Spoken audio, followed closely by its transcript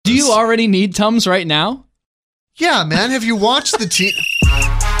you already need Tums right now? Yeah, man. Have you watched the team?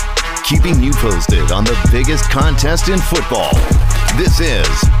 Keeping you posted on the biggest contest in football. This is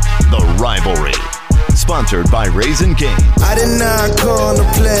The Rivalry. Sponsored by Raising Cane's. I did not call to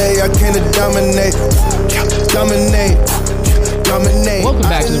play. I came to dominate. Welcome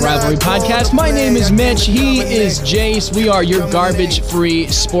back to the Rivalry Podcast. My name is Mitch. He is Jace. We are your garbage-free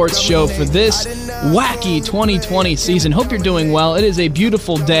sports show for this wacky 2020 season. Hope you're doing well. It is a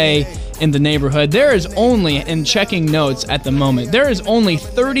beautiful day in the neighborhood. There is only, in checking notes at the moment, there is only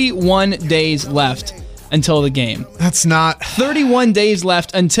 31 days left until the game. That's not... 31 days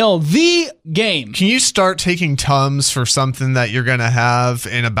left until the game. Can you start taking Tums for something that you're going to have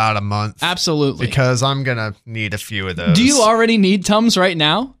in about a month? Absolutely. Because I'm going to need a few of those. Do you already need Tums right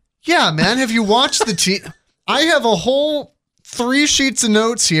now? Yeah, man. Have you watched the team? I have a whole 3 sheets of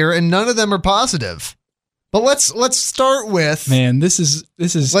notes here, and none of them are positive. But let's start with... Man, this is...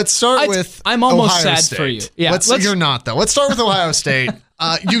 Let's start with I'm almost Ohio sad State. for you. Yeah, You're not, though. Let's start with Ohio State.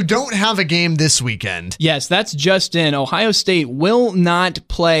 You don't have a game this weekend. Yes, that's just in. Ohio State will not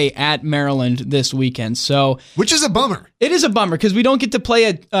play at Maryland this weekend. Which is a bummer. It is a bummer because we don't get to play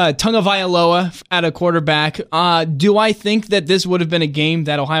a Tagovailoa at a quarterback. Do I think that this would have been a game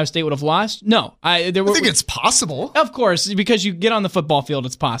that Ohio State would have lost? No. I think it's possible. Of course, because you get on the football field,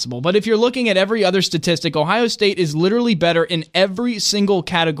 it's possible. But if you're looking at every other statistic, Ohio State is literally better in every single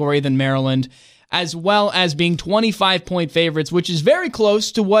category than Maryland, as well as being 25-point favorites, which is very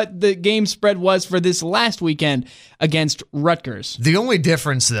close to what the game spread was for this last weekend against Rutgers. The only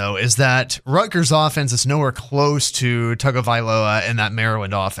difference, though, is that Rutgers' offense is nowhere close to Tagovailoa and that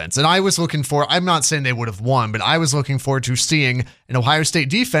Maryland offense. And I was looking for, I'm not saying they would have won, but I was looking forward to seeing an Ohio State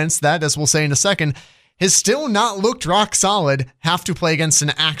defense that, as we'll say in a second, has still not looked rock solid, have to play against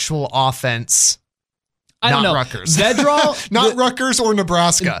an actual offense. I don't know. Rutgers. Vedral, not Rutgers or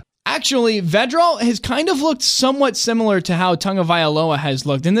Nebraska. Actually, Vedral has kind of looked somewhat similar to how Tagovailoa has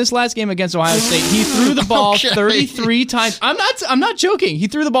looked. In this last game against Ohio State, he threw the ball 33 times. I'm not joking. He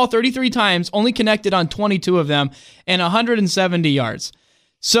threw the ball 33 times, only connected on 22 of them, and 170 yards.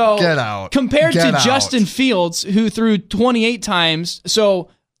 So compared to Justin Fields, who threw 28 times,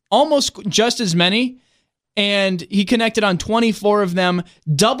 so almost just as many, and he connected on 24 of them,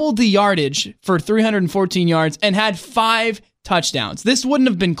 doubled the yardage for 314 yards, and had 5 touchdowns. This wouldn't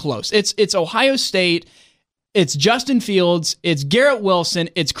have been close. It's Ohio State, it's Justin Fields, it's Garrett Wilson,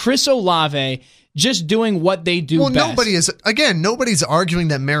 it's Chris Olave just doing what they do best. Nobody's arguing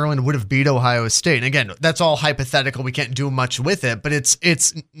that Maryland would have beat Ohio State. And again, that's all hypothetical. We can't do much with it, but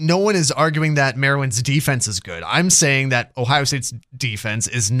it's no one is arguing that Maryland's defense is good. I'm saying that Ohio State's defense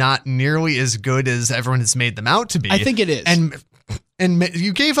is not nearly as good as everyone has made them out to be. I think it is. And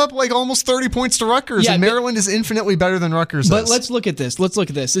you gave up like almost 30 points to Rutgers, and Maryland is infinitely better than Rutgers But is. let's look at this.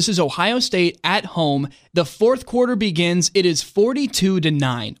 This is Ohio State at home. The fourth quarter begins. It is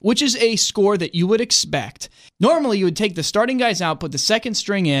 42-9, which is a score that you would expect. Normally, you would take the starting guys out, put the second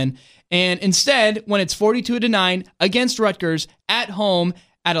string in, and instead, when it's 42-9 against Rutgers at home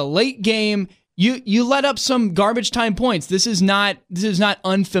at a late game, you let up some garbage time points. This is not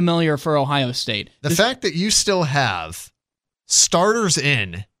unfamiliar for Ohio State. The fact that you still have starters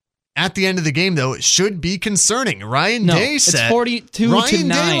in at the end of the game, though, it should be concerning. Ryan Day said, it's 42-9. Ryan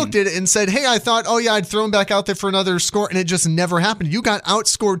Day looked at it and said, hey, I thought, I'd throw him back out there for another score, and it just never happened. You got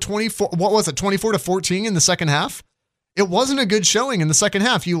outscored 24-14 in the second half? It wasn't a good showing in the second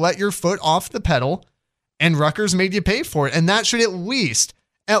half. You let your foot off the pedal, and Rutgers made you pay for it, and that should at least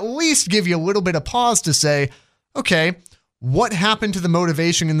give you a little bit of pause to say, okay, what happened to the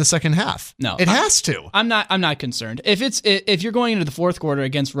motivation in the second half? No, it has to. I'm not concerned. If you're going into the fourth quarter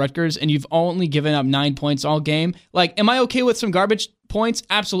against Rutgers and you've only given up 9 points all game, am I okay with some garbage points?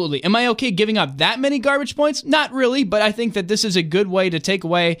 Absolutely. Am I okay giving up that many garbage points? Not really, but I think that this is a good way to take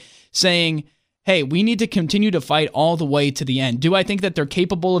away saying, hey, we need to continue to fight all the way to the end. Do I think that they're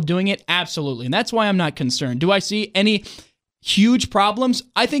capable of doing it? Absolutely. And that's why I'm not concerned. Do I see any huge problems?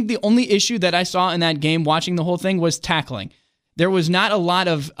 I think the only issue that I saw in that game watching the whole thing was tackling. There was not a lot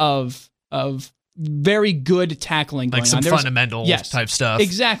of very good tackling going on. Like some fundamental type stuff.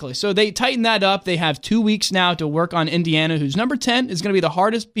 Exactly. So they tightened that up. They have 2 weeks now to work on Indiana, who's number 10, is going to be the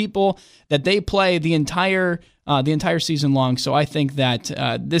hardest people that they play the entire season long. So I think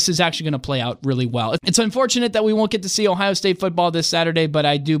that this is actually going to play out really well. It's unfortunate that we won't get to see Ohio State football this Saturday, but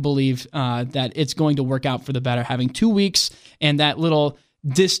I do believe that it's going to work out for the better, having 2 weeks and that little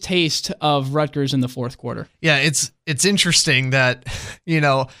distaste of Rutgers in the fourth quarter. Yeah, it's interesting that,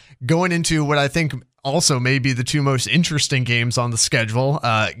 going into what I think also may be the 2 most interesting games on the schedule,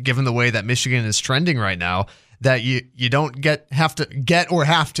 given the way that Michigan is trending right now, that you don't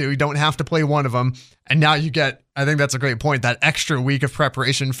you don't have to play one of them. And now you get, I think that's a great point, that extra week of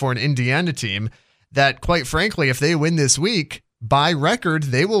preparation for an Indiana team that, quite frankly, if they win this week, by record,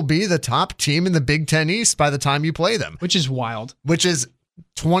 they will be the top team in the Big Ten East by the time you play them. Which is wild. Which is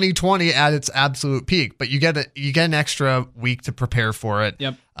 2020 at its absolute peak. But you get an extra week to prepare for it.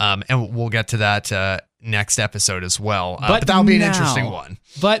 Yep. And we'll get to that next episode as well. But that'll be an interesting one.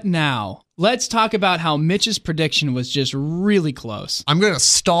 But now, let's talk about how Mitch's prediction was just really close. I'm going to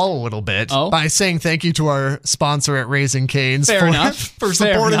stall a little bit by saying thank you to our sponsor at Raising Cane's for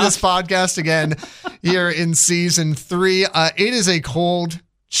supporting this podcast again here in season 3. It is a cold,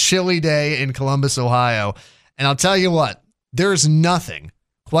 chilly day in Columbus, Ohio. And I'll tell you what, there's nothing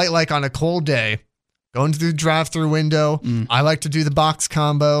quite like on a cold day going through the drive-through window. I like to do the box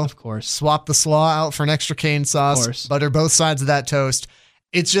combo. Of course. Swap the slaw out for an extra cane sauce. Butter both sides of that toast.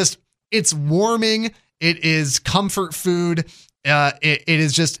 It's warming. It is comfort food.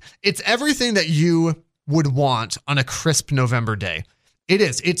 It's everything that you would want on a crisp November day. It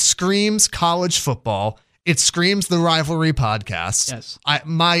is. It screams college football. It screams the Rivalry podcast. Yes.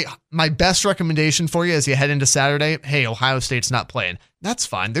 My best recommendation for you as you head into Saturday, hey, Ohio State's not playing. That's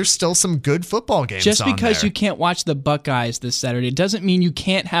fine. There's still some good football games Just because on there. You can't watch the Buckeyes this Saturday doesn't mean you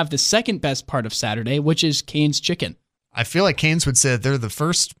can't have the second best part of Saturday, which is Cane's Chicken. I feel like Canes would say that they're the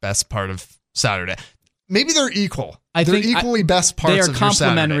first best part of Saturday. Maybe they're equal. They're equally best parts of your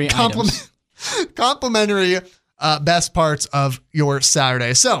Saturday. Complimentary best parts of your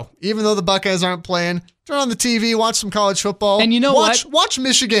Saturday. So even though the Buckeyes aren't playing, turn on the TV, watch some college football. And you know what? Watch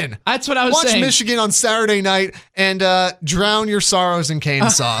Michigan. That's what I was saying. Watch Michigan on Saturday night and drown your sorrows in cane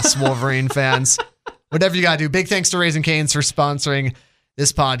sauce, Wolverine fans. Whatever you got to do. Big thanks to Raising Cane's for sponsoring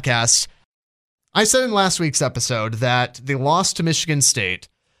this podcast. I said in last week's episode that the loss to Michigan State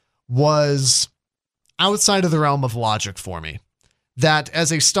was outside of the realm of logic for me. That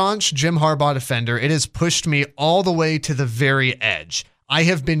as a staunch Jim Harbaugh defender, it has pushed me all the way to the very edge. I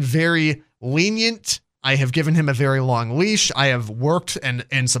have been very lenient. I have given him a very long leash. I have worked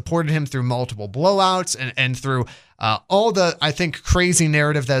and supported him through multiple blowouts and through all the, I think, crazy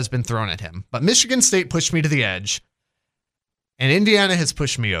narrative that has been thrown at him. But Michigan State pushed me to the edge, and Indiana has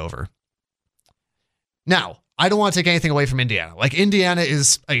pushed me over. Now, I don't want to take anything away from Indiana. Like, Indiana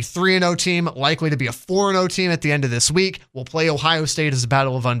is a 3-0 team, likely to be a 4-0 team at the end of this week. We'll play Ohio State as a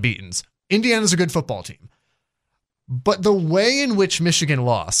battle of unbeatens. Indiana's a good football team. But the way in which Michigan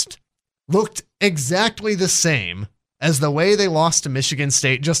lost looked exactly the same as the way they lost to Michigan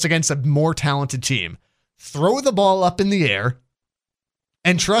State, just against a more talented team. Throw the ball up in the air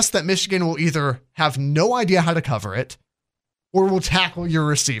and trust that Michigan will either have no idea how to cover it or will tackle your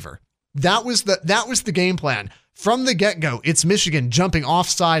receiver. That was the game plan. From the get-go, it's Michigan jumping off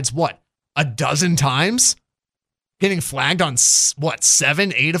sides, a dozen times? Getting flagged on,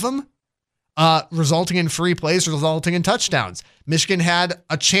 7, 8 of them? Resulting in free plays, resulting in touchdowns. Michigan had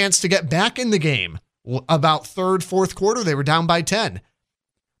a chance to get back in the game. About third, fourth quarter, they were down by 10.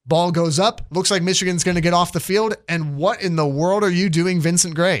 Ball goes up. Looks like Michigan's going to get off the field. And what in the world are you doing,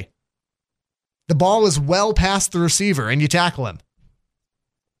 Vincent Gray? The ball is well past the receiver, and you tackle him.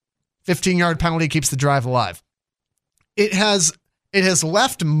 15-yard penalty keeps the drive alive. It has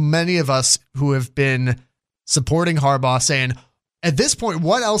left many of us who have been supporting Harbaugh saying, at this point,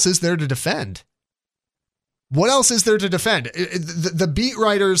 what else is there to defend? What else is there to defend? The beat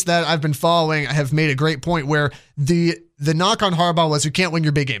writers that I've been following have made a great point where the knock on Harbaugh was you can't win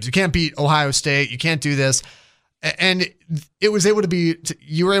your big games. You can't beat Ohio State. You can't do this. And it was able to be,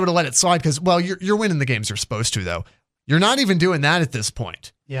 you were able to let it slide because, well, you're winning the games you're supposed to, though. You're not even doing that at this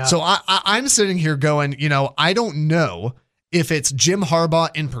point. Yeah. So I'm sitting here going, I don't know if it's Jim Harbaugh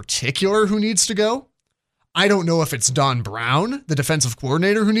in particular who needs to go. I don't know if it's Don Brown, the defensive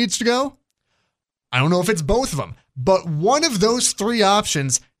coordinator, who needs to go. I don't know if it's both of them. But one of those three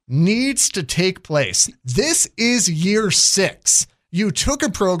options needs to take place. This is year 6. You took a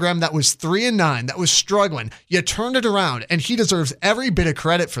program that was 3-9, that was struggling. You turned it around, and he deserves every bit of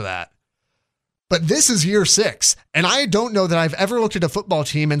credit for that. But this is year 6, and I don't know that I've ever looked at a football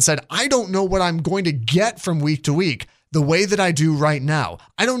team and said, I don't know what I'm going to get from week to week the way that I do right now.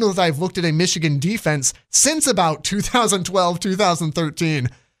 I don't know that I've looked at a Michigan defense since about 2012, 2013,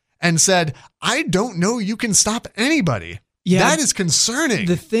 and said, I don't know you can stop anybody. Yeah, that is concerning.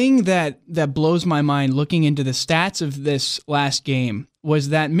 The thing that blows my mind looking into the stats of this last game was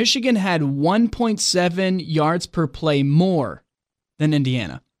that Michigan had 1.7 yards per play more than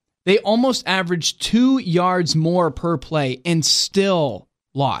Indiana. They almost averaged 2 yards more per play and still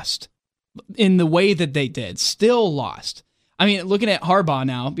lost in the way that they did. Still lost. I mean, looking at Harbaugh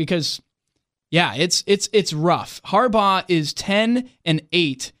now, because Yeah, it's rough. Harbaugh is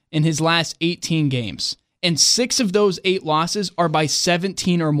 10-8 in his last 18 games, and 6 of those 8 losses are by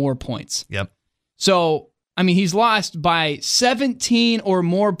 17 or more points. Yep. So, I mean, he's lost by 17 or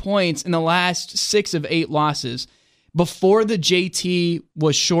more points in the last 6 of 8 losses. Before the JT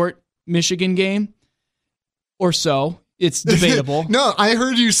was short Michigan game or so, it's debatable. No, I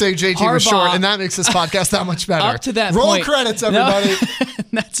heard you say JT was short, and that makes this podcast that much better. Up to that Roll point, credits, everybody. No,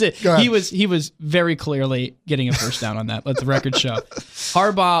 that's it. He was very clearly getting a first down on that. Let the record show.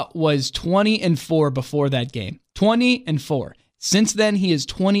 Harbaugh was 20-4 before that game. 20-4. Since then, he is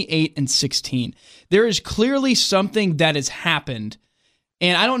 28-16. There is clearly something that has happened.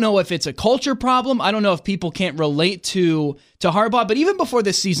 And I don't know if it's a culture problem. I don't know if people can't relate to Harbaugh. But even before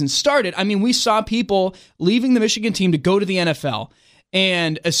this season started, I mean, we saw people leaving the Michigan team to go to the NFL.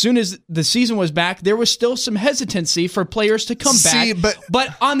 And as soon as the season was back, there was still some hesitancy for players to come back.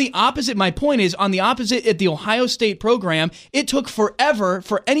 But on the opposite, my point is, on the opposite, at the Ohio State program, it took forever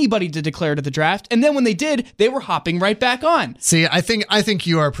for anybody to declare to the draft. And then when they did, they were hopping right back on. See, I think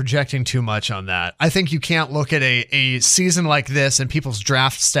you are projecting too much on that. I think you can't look at a season like this and people's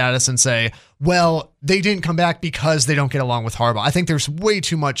draft status and say, well, they didn't come back because they don't get along with Harbaugh. I think there's way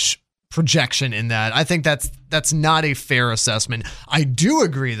too much projection in that. I think that's not a fair assessment. I do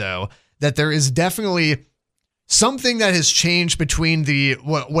agree, though, that there is definitely something that has changed between the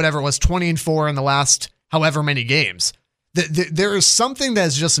whatever it was 20-4 in the last however many games. There is something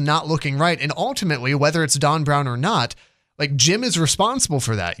that's just not looking right, and ultimately, whether it's Don Brown or not, like, Jim is responsible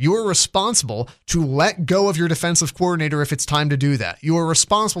for that. You are responsible to let go of your defensive coordinator if it's time to do that. You are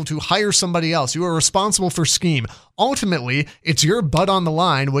responsible to hire somebody else. You are responsible for scheme. Ultimately, it's your butt on the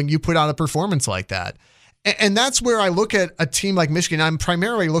line when you put out a performance like that. And that's where I look at a team like Michigan. I'm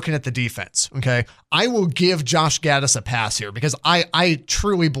primarily looking at the defense, okay? I will give Josh Gaddis a pass here because I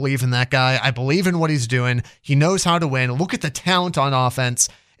truly believe in that guy. I believe in what he's doing. He knows how to win. Look at the talent on offense.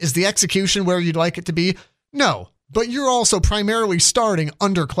 Is the execution where you'd like it to be? No. But you're also primarily starting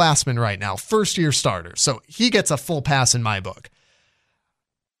underclassmen right now, first-year starters. So he gets a full pass in my book.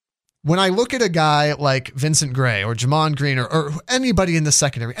 When I look at a guy like Vincent Gray or Jamon Green or anybody in the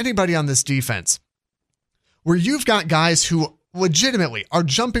secondary, anybody on this defense, where you've got guys who legitimately are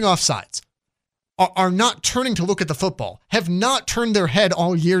jumping off sides, are not turning to look at the football, have not turned their head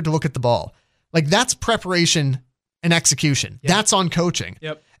all year to look at the ball. Like, that's preparation and execution. Yep. That's on coaching.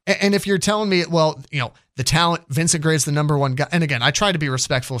 Yep. And if you're telling me, well, you know, the talent, Vincent Gray is the number one guy. And again, I try to be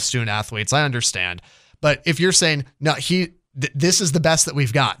respectful of student athletes. I understand. But if you're saying, no, this is the best that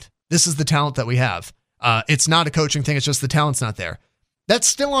we've got. This is the talent that we have. It's not a coaching thing. It's just the talent's not there. That's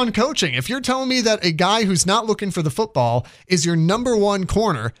still on coaching. If you're telling me that a guy who's not looking for the football is your number one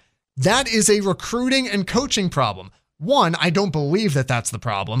corner, that is a recruiting and coaching problem. One, I don't believe that that's the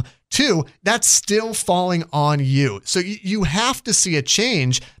problem. Two, that's still falling on you. So you have to see a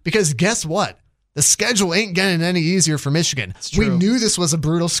change because guess what? The schedule ain't getting any easier for Michigan. We knew this was a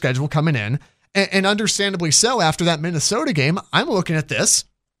brutal schedule coming in, and understandably so after that Minnesota game. I'm looking at this,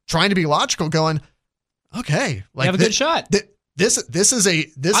 trying to be logical, going, okay, like, you have a good shot. This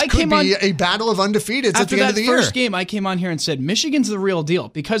could be a battle of undefeateds at the end of the year. After that first game, I came on here and said, Michigan's the real deal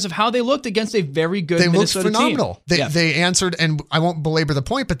because of how they looked against a very good Minnesota team. They looked phenomenal. They answered, and I won't belabor the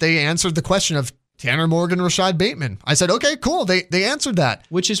point, but they answered the question of Tanner Morgan, Rashad Bateman. I said, okay, cool. They answered that.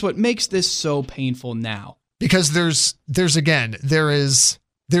 Which is what makes this so painful now. Because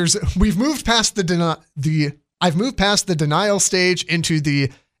we've moved past I've moved past the denial stage into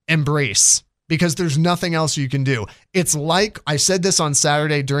the embrace. Because there's nothing else you can do. It's like, I said this on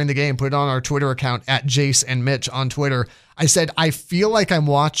Saturday during the game, put it on our Twitter account at Jace and Mitch on Twitter. I said, I feel like I'm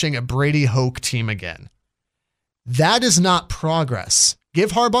watching a Brady Hoke team again. That is not progress.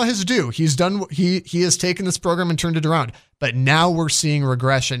 Give Harbaugh his due. He's done. He has taken this program and turned it around. But now we're seeing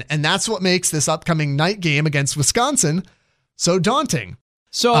regression. And that's what makes this upcoming night game against Wisconsin so daunting.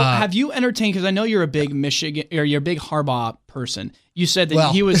 So have you entertained, because I know you're a big Michigan, or you're a big Harbaugh person. You said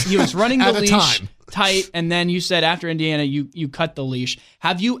that he was running the leash tight, and then you said after Indiana you cut the leash.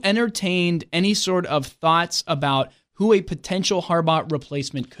 Have you entertained any sort of thoughts about who a potential Harbaugh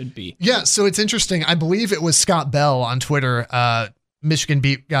replacement could be? Yeah, so it's interesting. I believe it was Scott Bell on Twitter, Michigan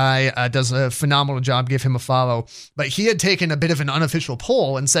beat guy, does a phenomenal job. Give him a follow. But he had taken a bit of an unofficial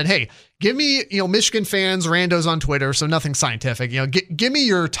poll and said, hey, give me, Michigan fans, randos on Twitter, so nothing scientific, give me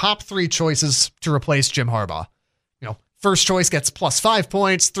your top 3 choices to replace Jim Harbaugh. First choice gets +5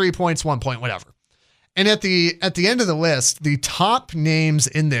 points, 3 points, 1 point, whatever. And at the end of the list, the top names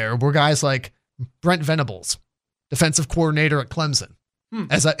in there were guys like Brent Venables, defensive coordinator at Clemson,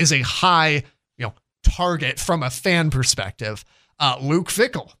 as a high, target from a fan perspective. Luke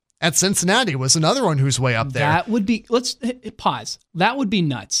Fickell, at Cincinnati was another one who's way up there. That would be, let's pause. That would be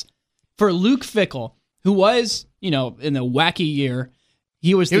nuts. For Luke Fickell, who was, in the wacky year,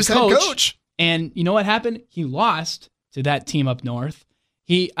 he was the coach. And you know what happened? He lost to that team up north.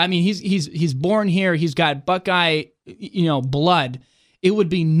 He's born here. He's got Buckeye, blood. It would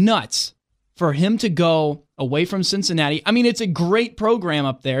be nuts for him to go away from Cincinnati. I mean, it's a great program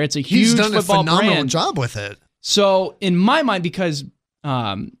up there. It's a huge football brand. He's done a phenomenal job with it. So in my mind, because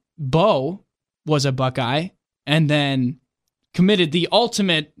Bo was a Buckeye and then committed the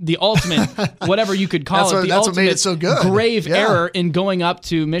ultimate, whatever you could call it, that's what made it so good. Grave error in going up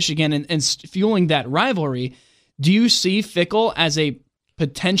to Michigan and fueling that rivalry. Do you see Fickell as a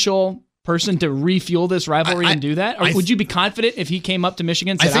potential person to refuel this rivalry and do that? Or would you be confident if he came up to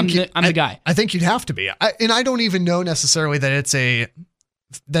Michigan and said, I'm the guy? I think you'd have to be. And I don't even know necessarily that it's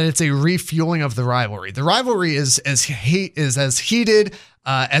a refueling of the rivalry. The rivalry is as heated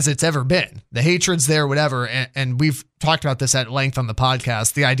as it's ever been. The hatred's there, whatever. And we've talked about this at length on the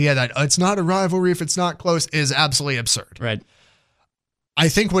podcast. The idea that it's not a rivalry if it's not close is absolutely absurd. Right. I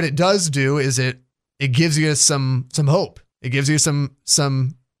think what it does do is it gives you some hope. It gives you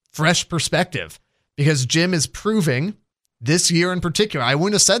some fresh perspective, because Jim is proving this year in particular, I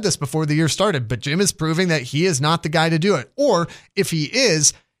wouldn't have said this before the year started, but Jim is proving that he is not the guy to do it. Or if he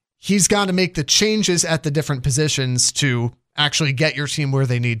is, he's got to make the changes at the different positions to actually get your team where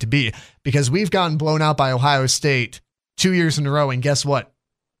they need to be, because we've gotten blown out by Ohio State 2 years in a row. And guess what?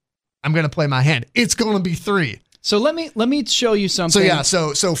 I'm going to play my hand. It's going to be 3. So let me show you something.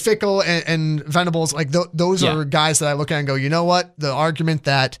 So Fickell and Venables, like those are guys that I look at and go, you know what? The argument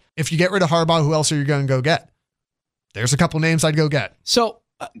that if you get rid of Harbaugh, who else are you going to go get? There's a couple names I'd go get. So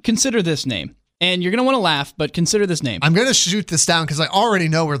consider this name, and you're going to want to laugh, but consider this name. I'm going to shoot this down because I already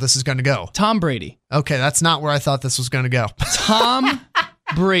know where this is going to go. Tom Brady. Okay, that's not where I thought this was going to go. Tom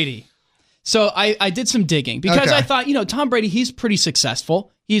Brady. So I did some digging because I thought, Tom Brady, he's pretty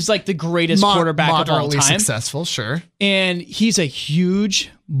successful. He's like the greatest quarterback of all time. Successful, sure. And he's a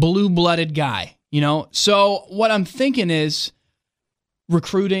huge blue-blooded guy, So what I'm thinking is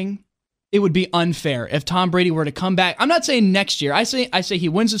recruiting. It would be unfair if Tom Brady were to come back. I'm not saying next year. I say he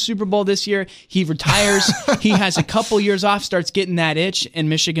wins the Super Bowl this year. He retires. He has a couple years off, starts getting that itch, and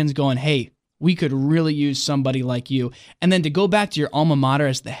Michigan's going, hey, we could really use somebody like you. And then to go back to your alma mater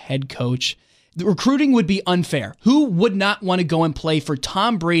as the head coach, the recruiting would be unfair. Who would not want to go and play for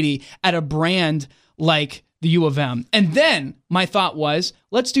Tom Brady at a brand like the U of M? And then my thought was,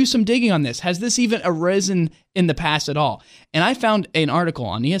 let's do some digging on this. Has this even arisen in the past at all? And I found an article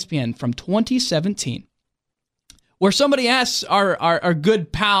on ESPN from 2017 where somebody asks our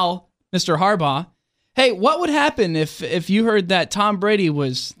good pal, Mr. Harbaugh, hey, what would happen if you heard that Tom Brady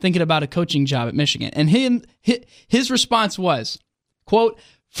was thinking about a coaching job at Michigan? And his response was, quote,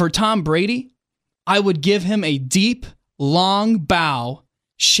 for Tom Brady, I would give him a deep, long bow,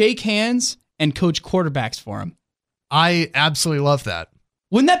 shake hands, and coach quarterbacks for him. I absolutely love that.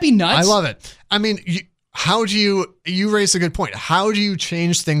 Wouldn't that be nuts? I love it. I mean, you raised a good point. How do you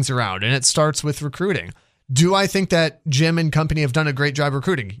change things around? And it starts with recruiting. Do I think that Jim and company have done a great job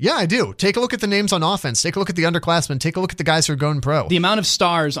recruiting? Yeah, I do. Take a look at the names on offense. Take a look at the underclassmen. Take a look at the guys who are going pro. The amount of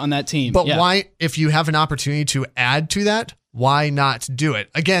stars on that team. But why, if you have an opportunity to add to that, why not do it?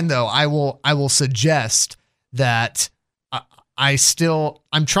 Again, though, I will suggest that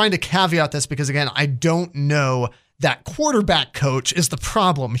I'm trying to caveat this because, again, I don't know that quarterback coach is the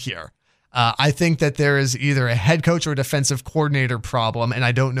problem here. I think that there is either a head coach or a defensive coordinator problem, and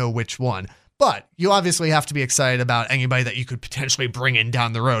I don't know which one. But you obviously have to be excited about anybody that you could potentially bring in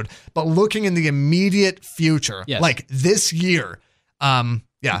down the road. But looking in the immediate future, like this year,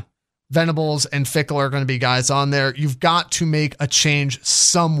 Venables and Fickell are going to be guys on there. You've got to make a change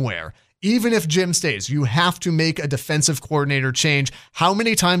somewhere. Even if Jim stays, you have to make a defensive coordinator change. How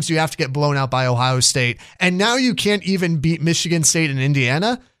many times do you have to get blown out by Ohio State? And now you can't even beat Michigan State and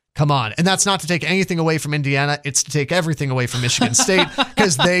Indiana? Come on. And that's not to take anything away from Indiana. It's to take everything away from Michigan State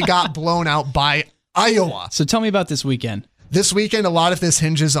because they got blown out by Iowa. So tell me about this weekend. This weekend, a lot of this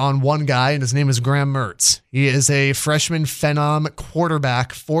hinges on one guy, and his name is Graham Mertz. He is a freshman phenom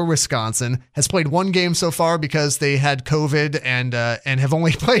quarterback for Wisconsin, has played one game so far because they had COVID and have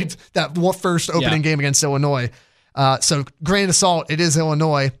only played that first opening game against Illinois. So grain of salt, it is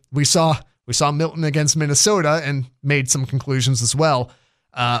Illinois. We saw Milton against Minnesota and made some conclusions as well.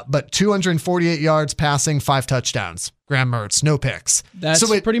 But 248 yards passing, 5 touchdowns. Graham Mertz, no picks. That's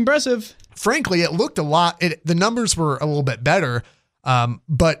pretty impressive. Frankly, it looked a lot. The numbers were a little bit better,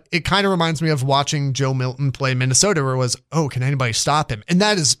 but it kind of reminds me of watching Joe Milton play Minnesota, where it was, can anybody stop him? And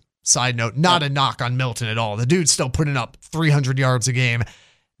that is, side note, not a knock on Milton at all. The dude's still putting up 300 yards a game.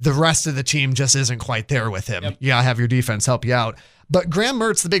 the rest of the team just isn't quite there with him. Yep. You gotta have your defense help you out. But Graham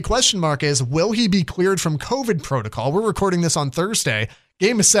Mertz, the big question mark is, will he be cleared from COVID protocol? We're recording this on Thursday.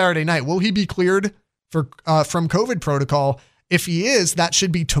 Game is Saturday night. Will he be cleared from COVID protocol? If he is, that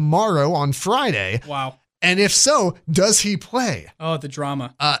should be tomorrow on Friday. Wow. And if so, does he play? Oh, the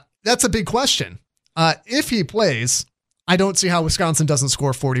drama. That's a big question. If he plays, I don't see how Wisconsin doesn't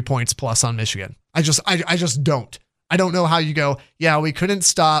score 40 points plus on Michigan. I just don't. I don't know how you go, yeah, we couldn't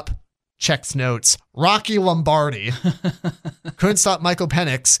stop, checks notes, Rocky Lombardi. Couldn't stop Michael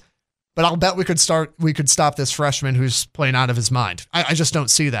Penix, but I'll bet we could stop this freshman who's playing out of his mind. I just don't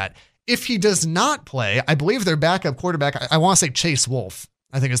see that. If he does not play, I believe their backup quarterback, I want to say Chase Wolf,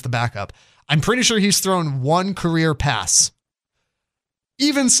 I think is the backup. I'm pretty sure he's thrown one career pass.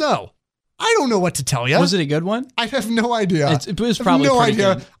 Even so, I don't know what to tell you. Was it a good one? I have no idea. It was probably no pretty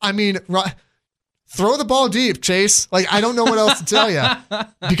idea. good. I mean, throw the ball deep, Chase. Like, I don't know what else to tell you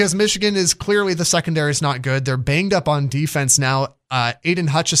because Michigan is clearly the secondary is not good. They're banged up on defense now. Aiden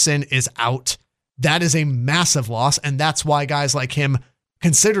Hutchison is out. That is a massive loss, and that's why guys like him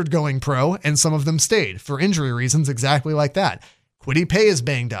considered going pro, and some of them stayed for injury reasons exactly like that. Kwity Paye is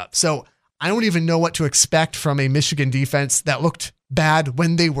banged up. So I don't even know what to expect from a Michigan defense that looked bad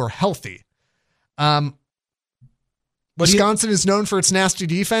when they were healthy. Wisconsin is known for its nasty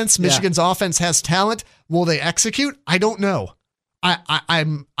defense. Michigan's offense has talent. Will they execute? I don't know.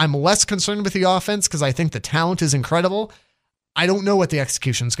 I'm less concerned with the offense because I think the talent is incredible. I don't know what the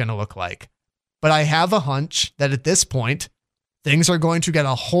execution is going to look like, but I have a hunch that at this point, things are going to get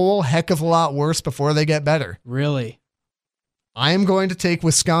a whole heck of a lot worse before they get better. Really? I am going to take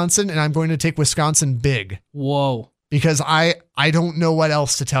Wisconsin, and I'm going to take Wisconsin big. Whoa. Because I don't know what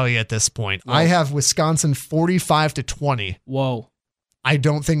else to tell you at this point. Whoa. I have Wisconsin 45-20. Whoa. I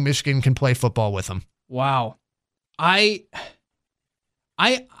don't think Michigan can play football with them. Wow. I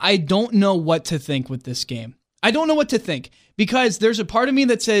don't know what to think with this game. I don't know what to think because there's a part of me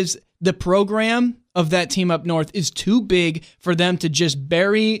that says the program of that team up north is too big for them to just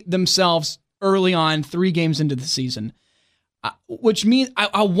bury themselves early on 3 games into the season, which means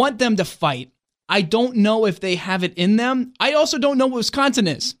I want them to fight. I don't know if they have it in them. I also don't know what Wisconsin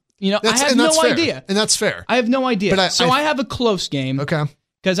is. You know, I have no idea. And that's fair. I have no idea. But I have a close game. Okay.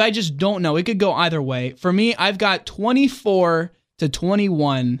 Because I just don't know. It could go either way. For me, I've got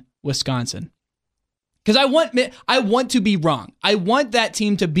 24-21 Wisconsin. Because I want to be wrong. I want that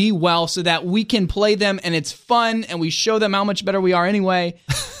team to be well so that we can play them and it's fun and we show them how much better we are anyway.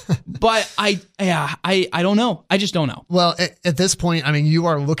 But I don't know. I just don't know. Well, at this point, I mean, you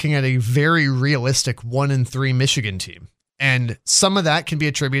are looking at a very realistic 1-3 Michigan team. And some of that can be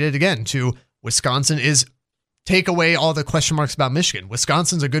attributed, again, to Wisconsin is take away all the question marks about Michigan.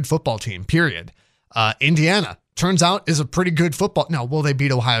 Wisconsin's a good football team, period. Indiana, turns out, is a pretty good football. Now, will they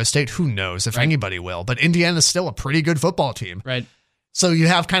beat Ohio State? Who knows if anybody will. But Indiana's still a pretty good football team. Right. So you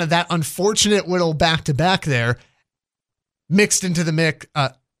have kind of that unfortunate little back-to-back there mixed into the mix,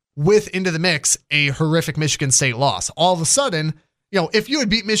 into the mix a horrific Michigan State loss. All of a sudden, you know, if you had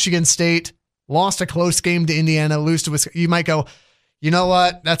beat Michigan State, lost a close game to Indiana, lose to Wisconsin, you might go, you know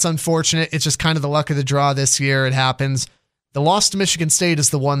what? That's unfortunate. It's just kind of the luck of the draw this year. It happens. The loss to Michigan State is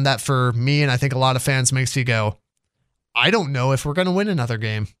the one that for me, and I think a lot of fans, makes you go, I don't know if we're going to win another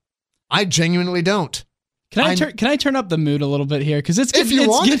game. I genuinely don't. Can I turn up the mood a little bit here? Because it's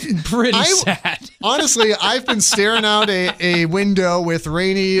getting pretty sad. Honestly, I've been staring out a window with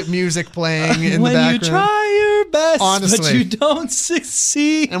rainy music playing in the background. When you try your best, honestly, but you don't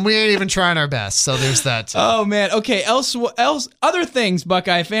succeed. And we ain't even trying our best, so there's that. Oh, man. Okay, other things,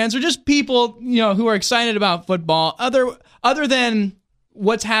 Buckeye fans, or just people, you know, who are excited about football, other than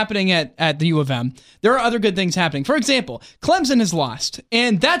what's happening at the U of M. There are other good things happening. For example, Clemson has lost,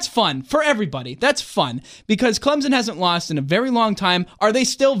 and that's fun for everybody. That's fun because Clemson hasn't lost in a very long time. Are they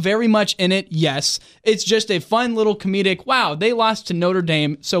still very much in it? Yes. It's just a fun little comedic, wow, they lost to Notre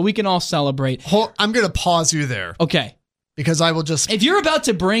Dame, so we can all celebrate. I'm going to pause you there. Okay. Because I will just... If you're about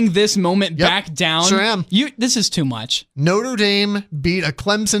to bring this moment back down, sure am. This is too much. Notre Dame beat a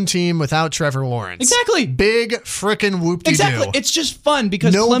Clemson team without Trevor Lawrence. Exactly. Big frickin' whoop-de-doo. Exactly. It's just fun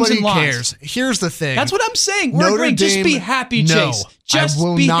because nobody Clemson lost. cares. Here's the thing. That's what I'm saying. We're agreeing. Just be happy, Chase. Just I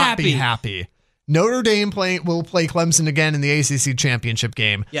will be not happy. be happy. Notre Dame will play Clemson again in the ACC championship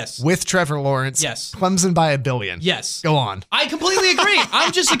game. Yes. With Trevor Lawrence. Yes. Clemson by 1 billion. Yes. Go on. I completely agree.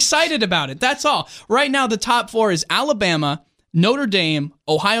 I'm just excited about it. That's all. Right now, the top 4 is Alabama, Notre Dame,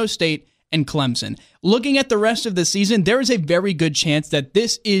 Ohio State, and Clemson. Looking at the rest of the season, there is a very good chance that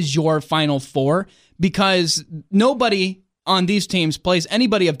this is your Final 4 because nobody on these teams plays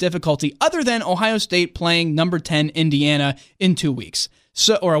anybody of difficulty other than Ohio State playing number 10 Indiana in 2 weeks.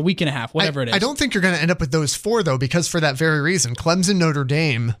 So, or a week and a half, whatever it is. I don't think you're going to end up with those 4 though, because for that very reason, Clemson, Notre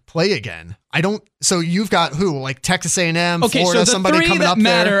Dame play again. So you've got who, like Texas A&M, okay, Florida, so the somebody 3 coming that up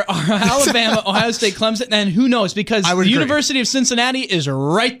matter there. are Alabama, Ohio State, Clemson, and who knows, because the University of Cincinnati is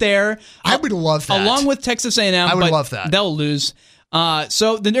right there. I would love that. Along with Texas A&M. I would love that. They'll lose.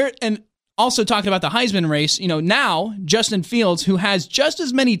 And also talking about the Heisman race, now Justin Fields, who has just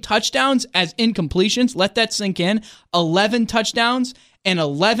as many touchdowns as incompletions, let that sink in, 11 touchdowns and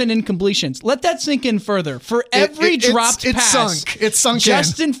 11 incompletions. Let that sink in further. For every dropped pass, it's sunk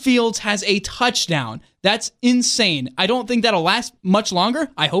Justin Fields has a touchdown. That's insane. I don't think that'll last much longer.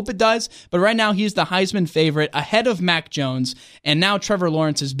 I hope it does. But right now, he's the Heisman favorite ahead of Mac Jones. And now Trevor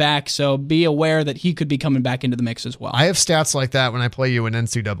Lawrence is back, so be aware that he could be coming back into the mix as well. I have stats like that when I play you in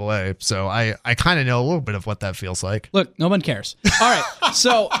NCAA, so I kind of know a little bit of what that feels like. Look, no one cares. All right,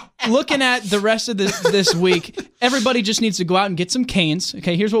 so looking at the rest of this week, everybody just needs to go out and get some canes.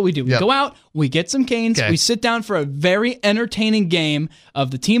 Okay, here's what we do. We go out, we get some canes, we sit down for a very entertaining game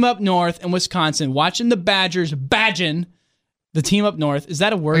of the team up north in Wisconsin, watching the Badgers badging the team up north. Is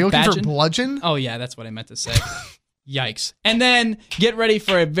that a word? Are you looking badging? for bludgeon? Oh, yeah, that's what I meant to say. Yikes. And then get ready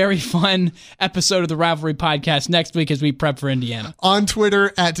for a very fun episode of the Rivalry Podcast next week as we prep for Indiana. On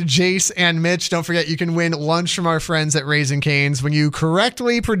Twitter at Jace and Mitch. Don't forget you can win lunch from our friends at Raising Cane's when you not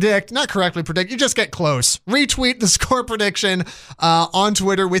correctly predict, you just get close. Retweet the score prediction on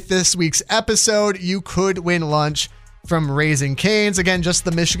Twitter with this week's episode. You could win lunch from Raising Cane's. Again, just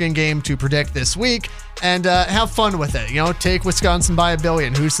the Michigan game to predict this week, and have fun with it. Take Wisconsin by 1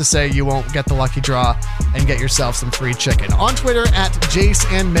 billion. Who's to say you won't get the lucky draw and get yourself some free chicken? On Twitter at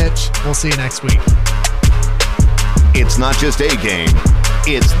Jace and Mitch. We'll see you next week. It's not just a game,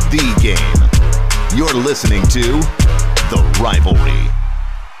 it's the game. You're listening to The Rivalry.